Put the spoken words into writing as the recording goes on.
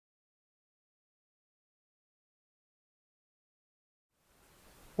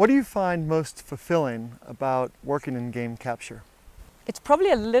What do you find most fulfilling about working in game capture? It's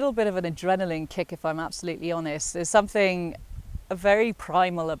probably a little bit of an adrenaline kick, if I'm absolutely honest. There's something very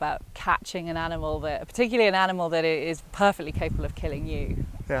primal about catching an animal, particularly an animal that is perfectly capable of killing you.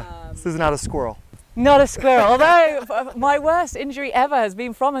 Yeah, this is not a squirrel. Not a squirrel, although my worst injury ever has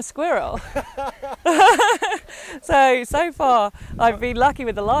been from a squirrel. So far I've been lucky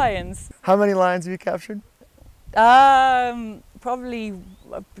with the lions. How many lions have you captured? Probably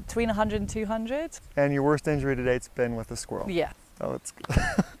between 100 and 200. And your worst injury to date's been with a squirrel? Yeah. Oh, it's good.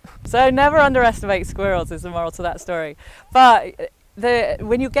 So never underestimate squirrels is the moral to that story. But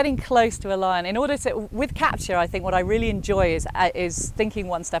when you're getting close to a lion, in order to, with capture, I think what I really enjoy is thinking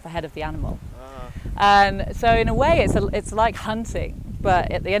one step ahead of the animal. And so in a way it's like hunting,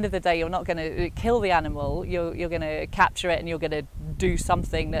 but at the end of the day you're not going to kill the animal, you're going to capture it and you're going to do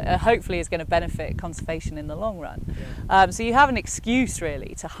something that hopefully is going to benefit conservation in the long run. Yeah. So you have an excuse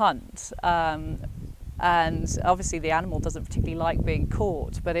really to hunt. And obviously the animal doesn't particularly like being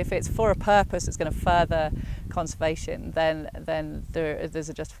caught, but if it's for a purpose that's going to further conservation, then there's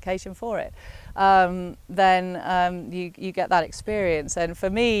a justification for it. You get that experience. And for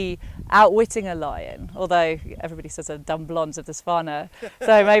me, outwitting a lion, although everybody says they're dumb blondes of the savannah,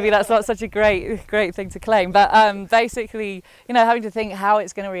 so maybe that's not such a great thing to claim, but basically, you know, having to think how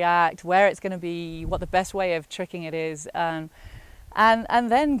it's going to react, where it's going to be, what the best way of tricking it is, and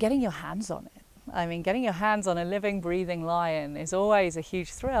then getting your hands on it. I mean, getting your hands on a living, breathing lion is always a huge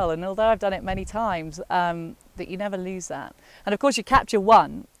thrill, and although I've done it many times, that you never lose that. And of course, you capture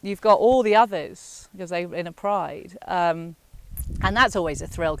one, you've got all the others because they're in a pride, and that's always a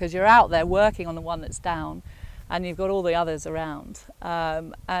thrill because you're out there working on the one that's down, and you've got all the others around.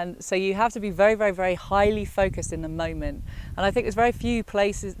 And so you have to be very, very, very highly focused in the moment. And I think there's very few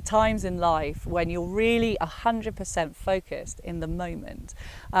times in life when you're really 100% focused in the moment.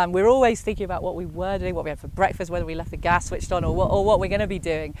 We're always thinking about what we were doing, what we had for breakfast, whether we left the gas switched on, or what we're going to be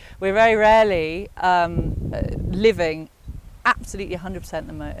doing. We're very rarely living absolutely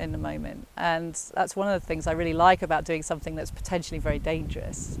 100% in the moment, and that's one of the things I really like about doing something that's potentially very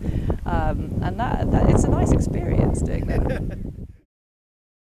dangerous, and that it's a nice experience doing that.